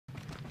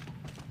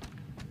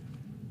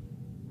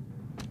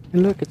Hey,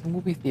 look, it's a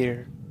movie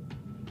theater.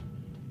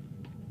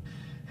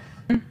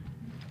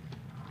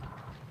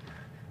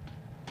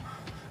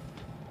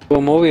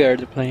 What movie are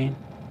they playing?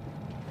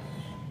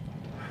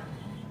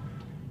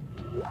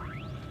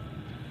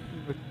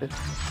 Look at this.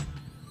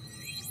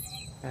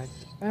 I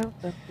just found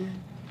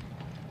something.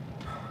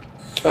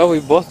 Oh, we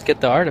both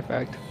get the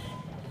artifact.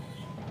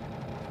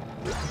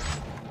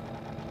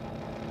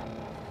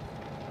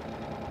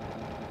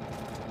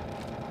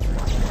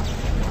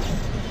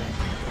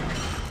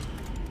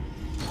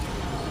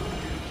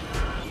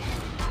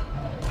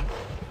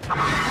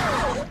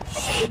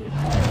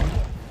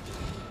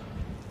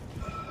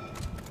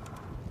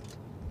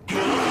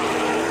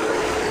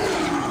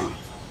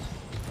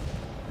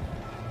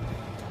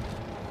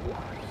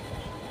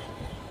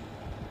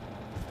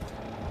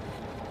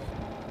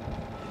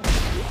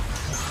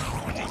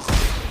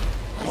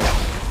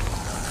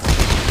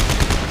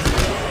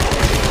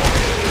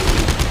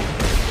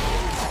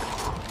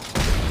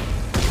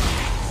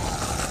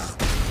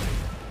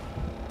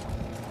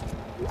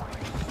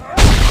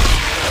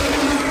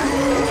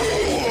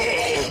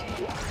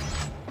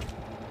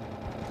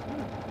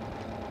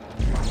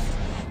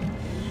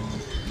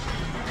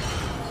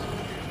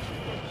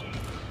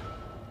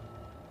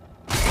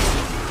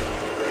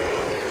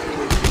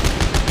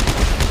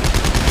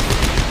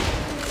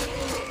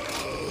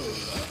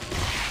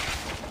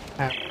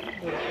 They're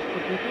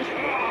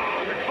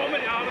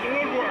coming out of the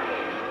woodwork!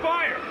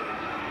 Fire!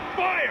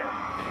 Fire!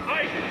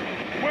 Isaac,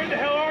 where the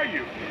hell are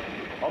you?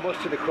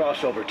 Almost to the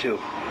crossover, too.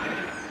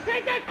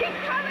 They just keep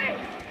coming!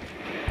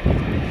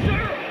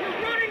 Sir,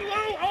 we're running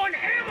low on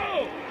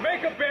ammo!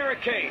 Make a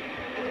barricade.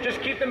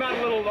 Just keep them out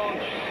a little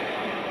longer.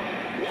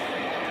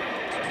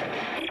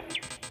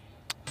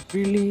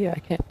 Really? I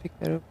can't pick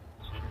that up.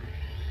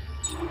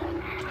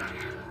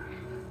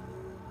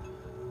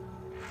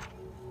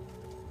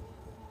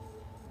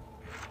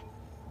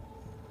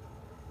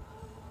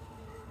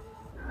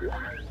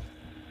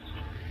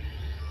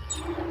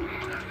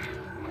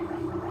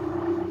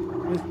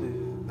 This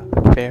is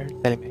not fair.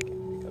 Telling me I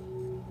can't pick up.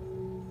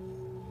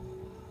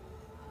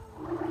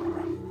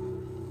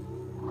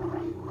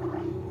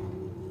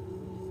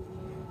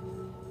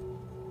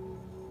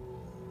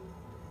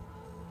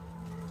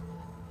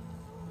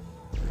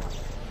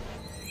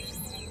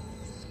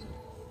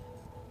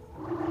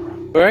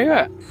 Where are you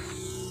at?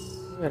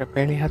 I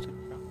barely have to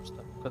drop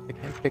stuff because I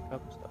can't pick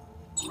up stuff.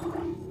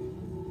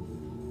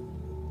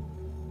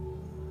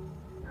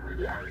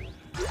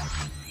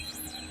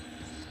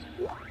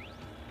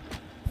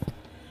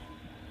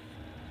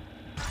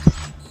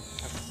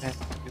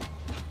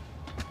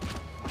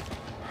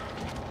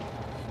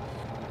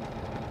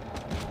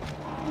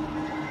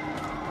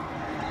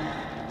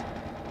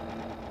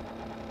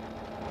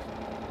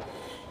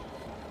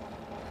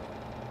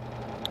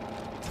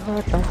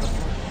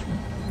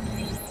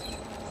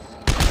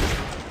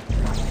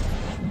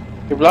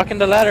 You're blocking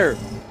the ladder.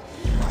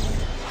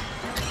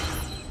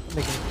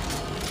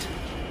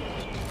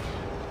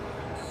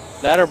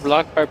 Ladder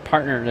blocked by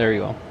partner. There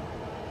you go.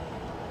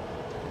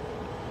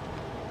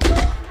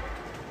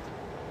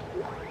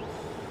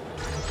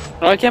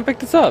 Oh, I can't pick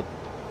this up.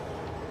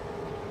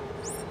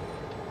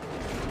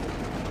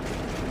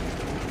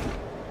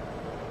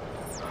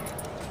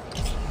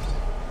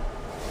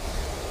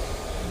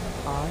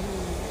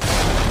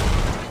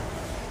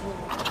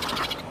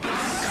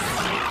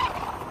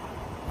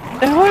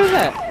 The hell is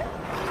that?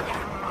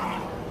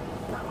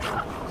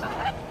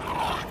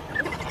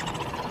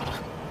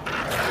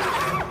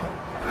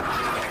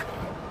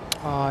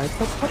 Oh, it's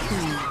a puppy.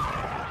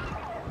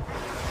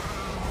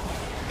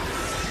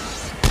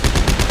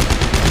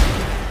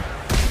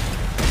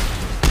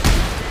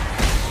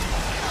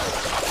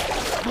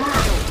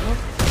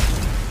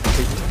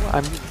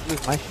 I'm using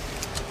my shit.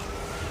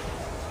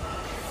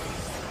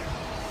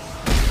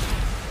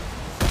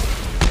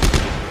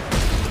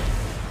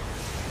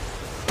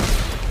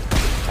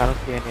 I don't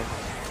see any of them.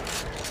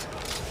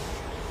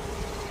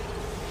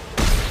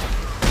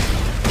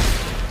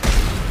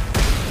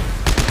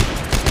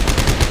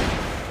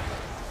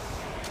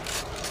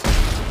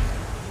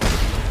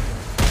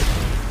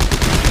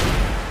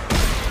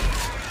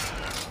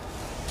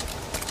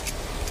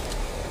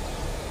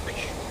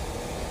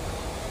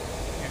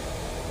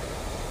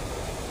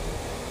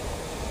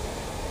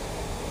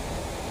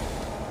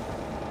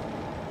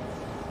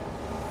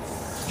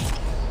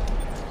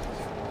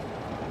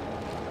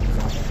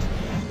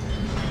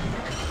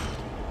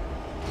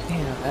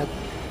 Damn, that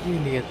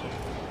really is a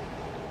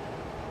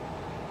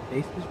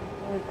bases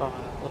reward? Oh,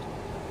 that was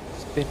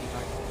spinning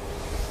right.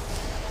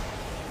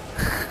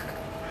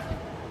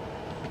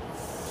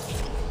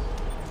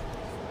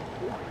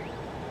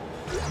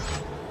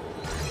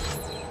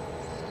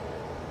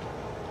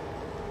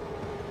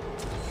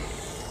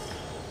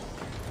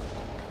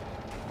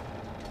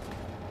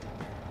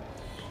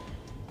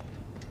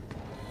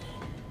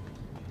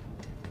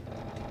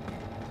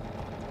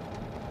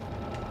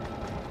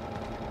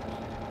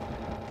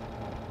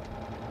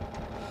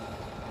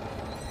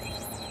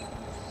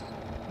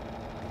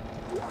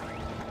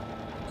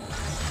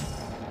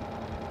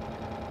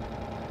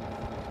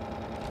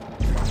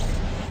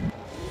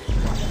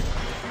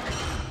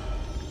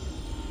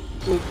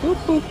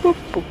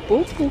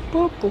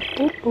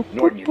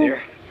 Norton, you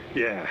there?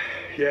 Yeah,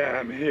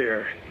 I'm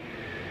here.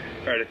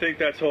 Alright, I think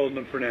that's holding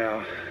them for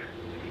now.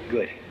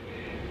 Good.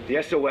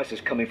 The SOS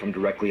is coming from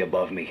directly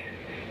above me.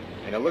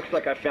 And it looks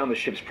like I found the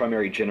ship's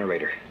primary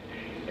generator.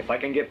 If I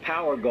can get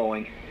power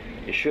going,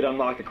 it should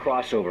unlock the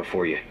crossover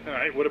for you.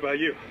 Alright, what about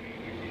you?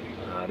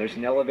 There's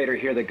an elevator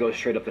here that goes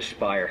straight up the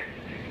spire.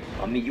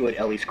 I'll meet you at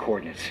Ellie's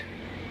coordinates.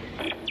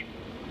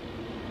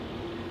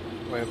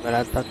 Wait, but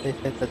I thought they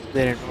said that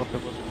they didn't know if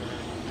it was.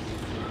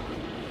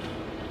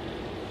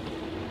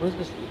 What is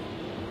this?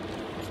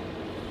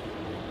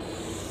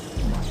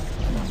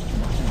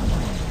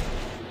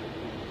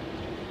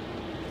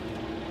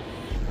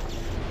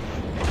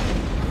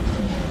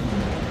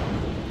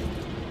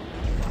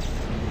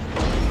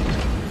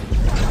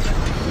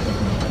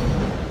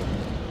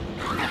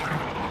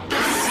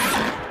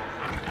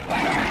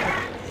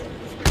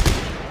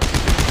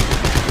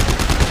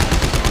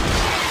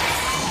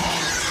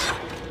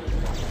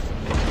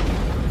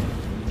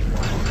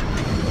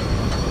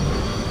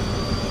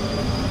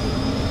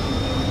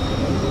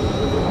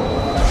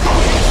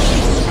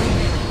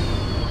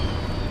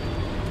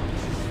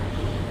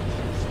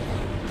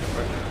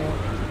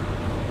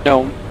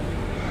 No. What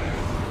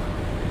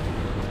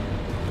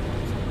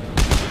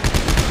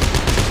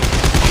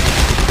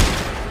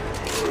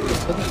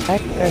the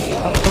heck?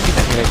 Stop looking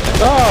at me like that.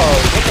 Oh,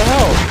 what the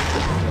hell?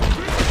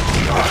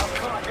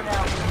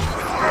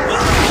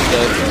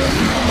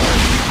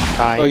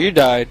 Dead. Oh, you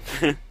died.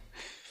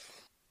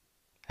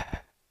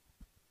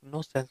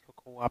 No sense for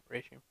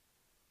cooperation.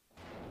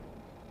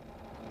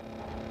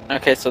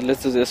 Okay, so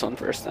let's do this one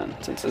first then,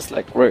 since it's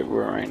like we're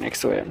right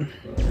next to it.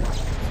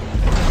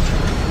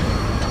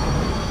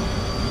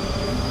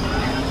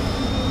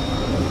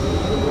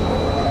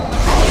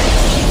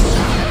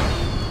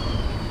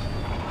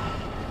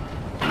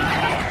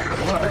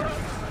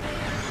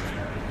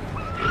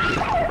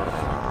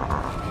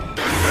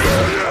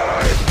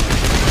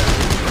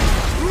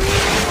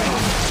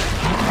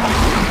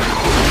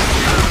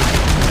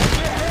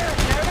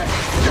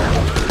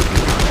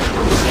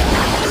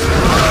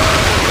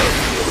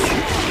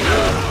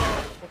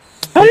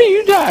 How did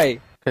you die?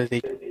 Because they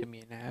took me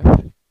in half.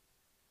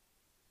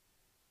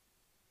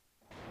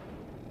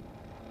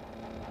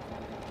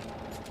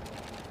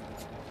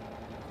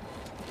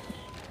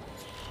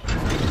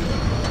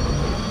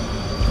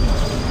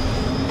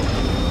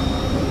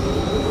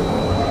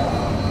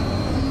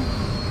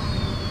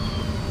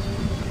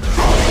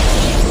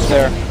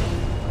 There.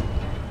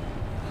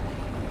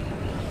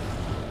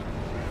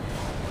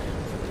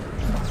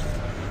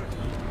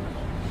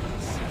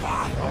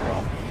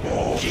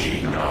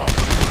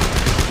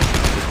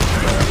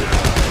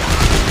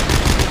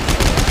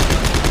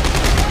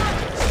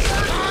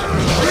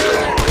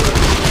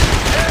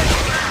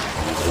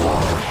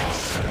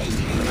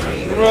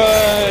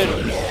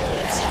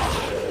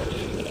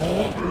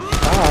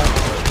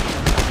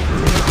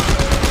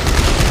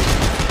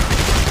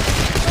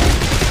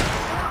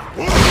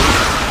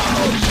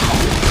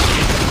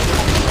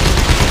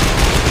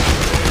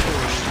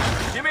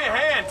 Give me a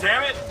hand,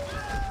 damn it!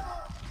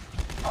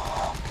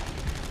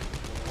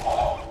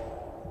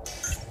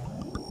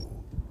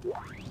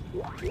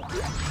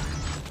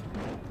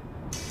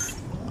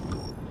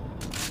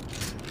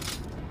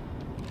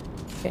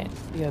 Can't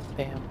see a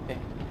damn thing.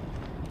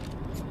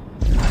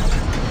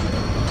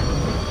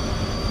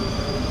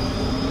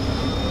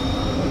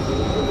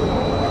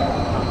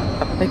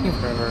 Stop taking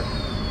forever.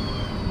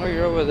 Oh,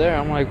 you're over there.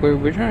 I'm like, wait,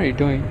 which one are you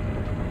doing?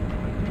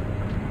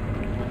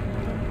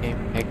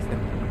 Game exit.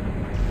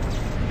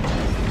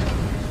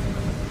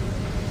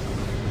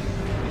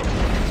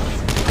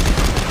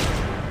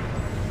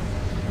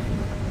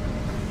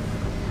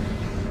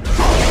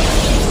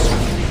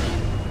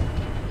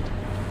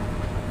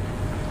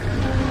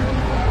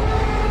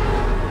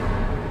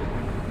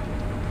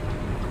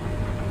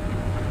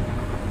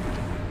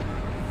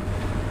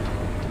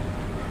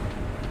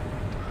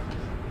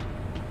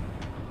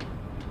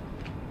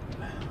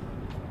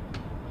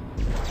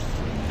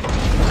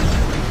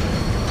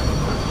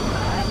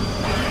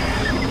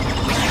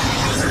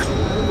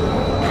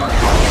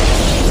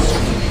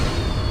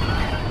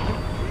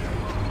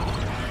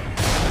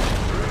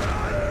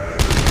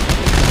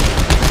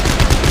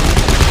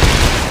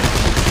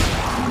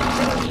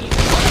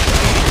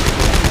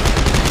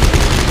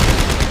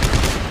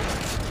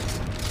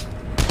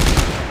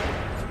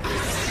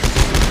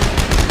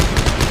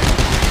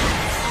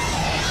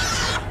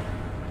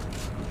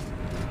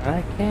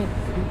 I can't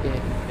see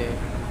anything.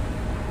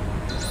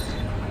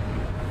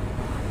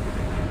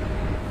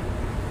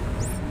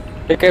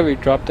 Take every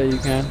drop that you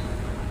can.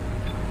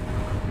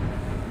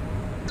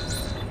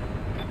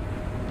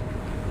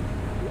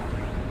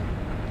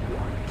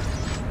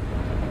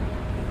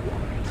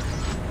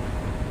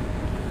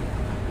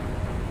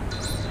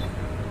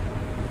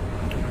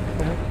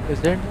 Is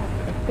there no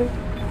objective?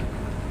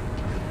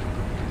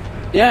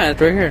 Yeah,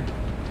 it's right here.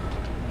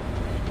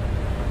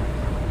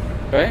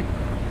 Right?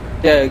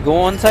 Yeah, go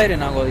on side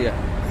and I'll go, yeah.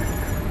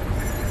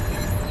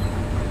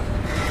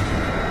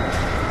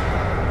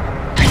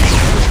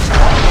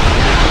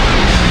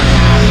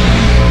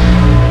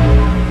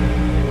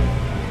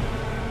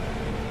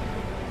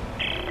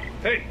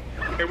 Hey,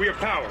 we have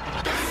power.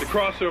 The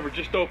crossover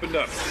just opened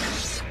up.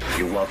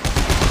 You're welcome.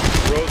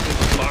 Roads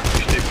is locked.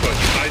 We stay put.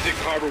 Isaac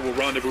Carver will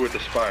rendezvous at the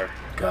Spire.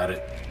 Got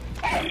it.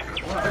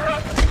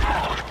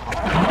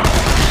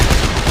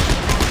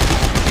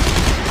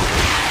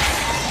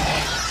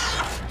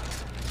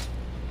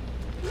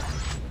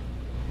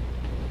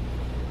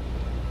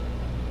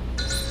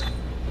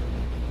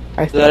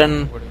 I said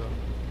in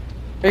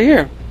right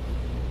here.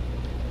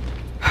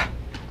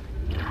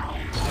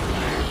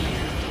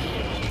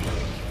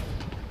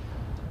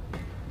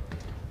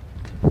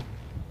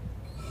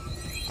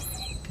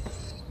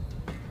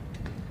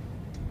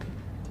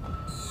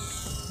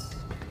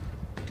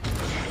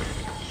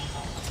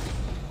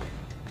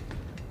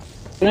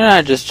 Didn't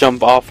I just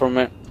jump off from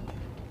it?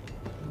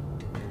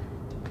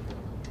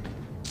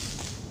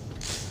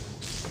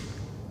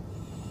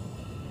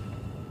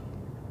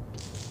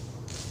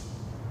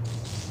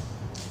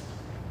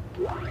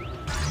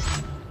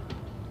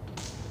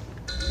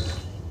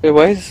 Wait,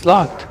 why is this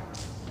locked?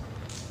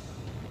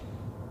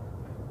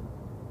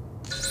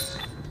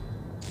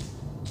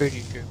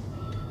 Pretty true.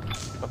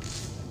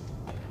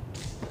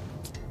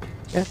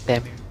 God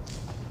damn it.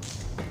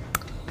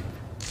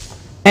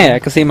 Hey, I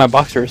can see my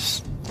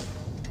boxers.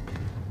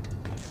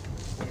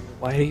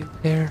 Why do you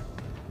care?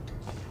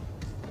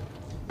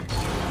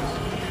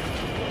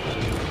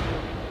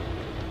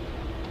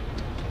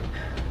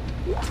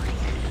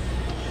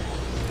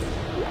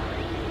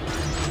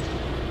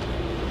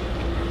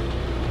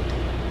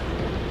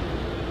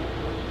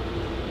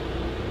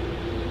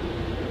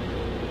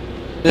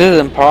 This is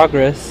in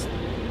progress.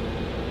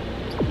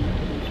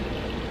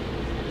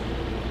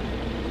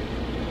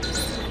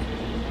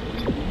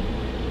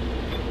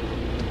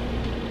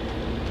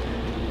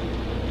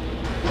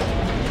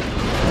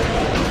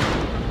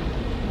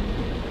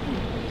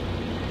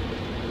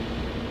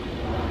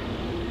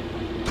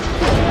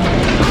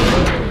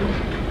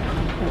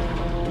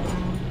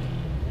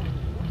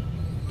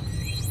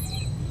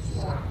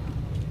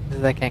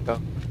 I can't go.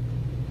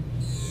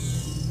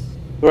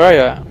 Where are you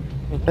at?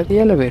 Inside the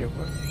elevator.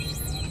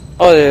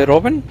 Oh, did it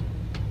open?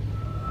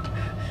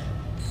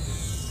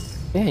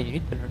 Yeah, you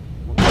need to learn.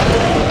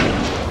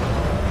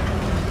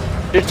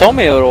 They told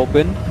me it would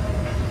open.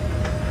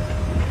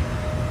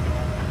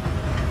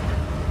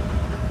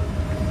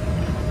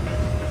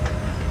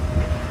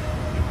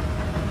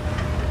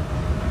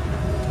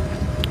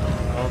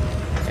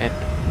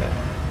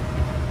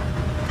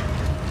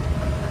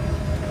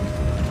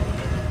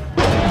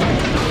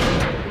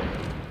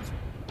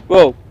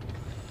 Whoa.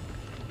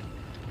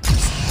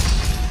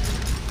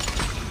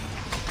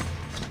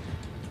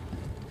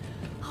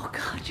 Oh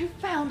God, you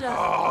found us.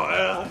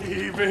 Oh,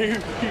 Ellie,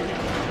 baby.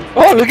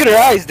 Oh, look at her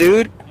eyes,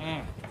 dude.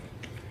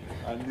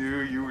 I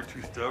knew you were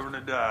too stubborn to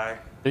die.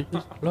 They're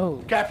just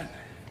closed. Captain,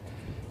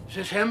 is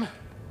this him?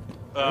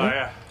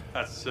 Yeah,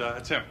 that's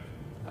him.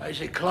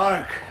 Isaac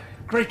Clarke.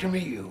 Great to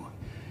meet you.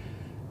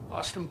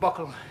 Austin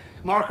Buckle,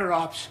 Marker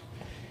Ops.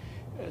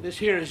 This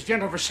here is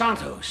Jennifer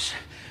Santos,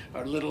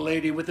 our little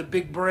lady with the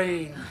big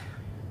brain.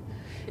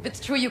 If it's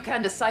true you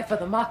can decipher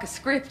the marker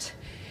script,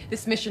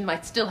 this mission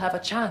might still have a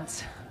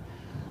chance.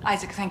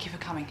 Isaac, thank you for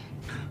coming.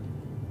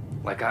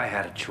 Like I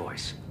had a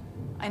choice.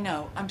 I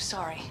know, I'm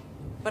sorry.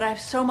 But I have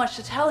so much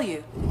to tell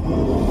you.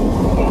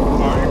 All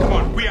right, come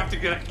on. We have to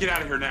get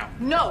out of here now.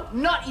 No,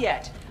 not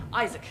yet.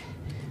 Isaac,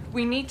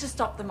 we need to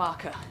stop the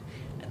marker.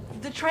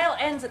 The trail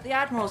ends at the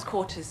Admiral's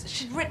quarters.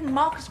 She'd written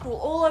marker scroll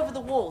all over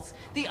the walls.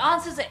 The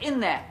answers are in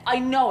there. I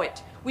know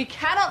it. We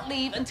cannot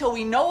leave until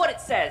we know what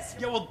it says.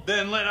 Yeah, well,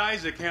 then let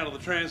Isaac handle the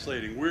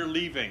translating. We're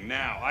leaving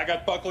now. I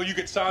got Buckle, you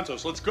get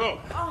Santos. Let's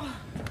go.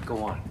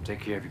 Go on,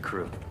 take care of your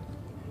crew.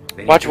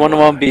 They Watch need one of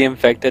your them be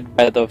infected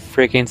by the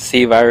freaking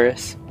C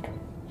virus.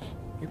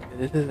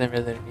 This isn't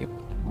really people.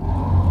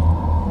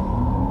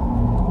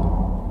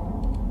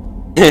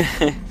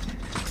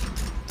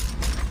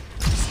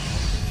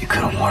 You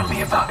could have warned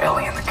me about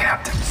Ellie and the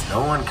captain.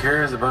 No one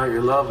cares about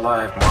your love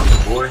life,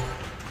 Marco boy.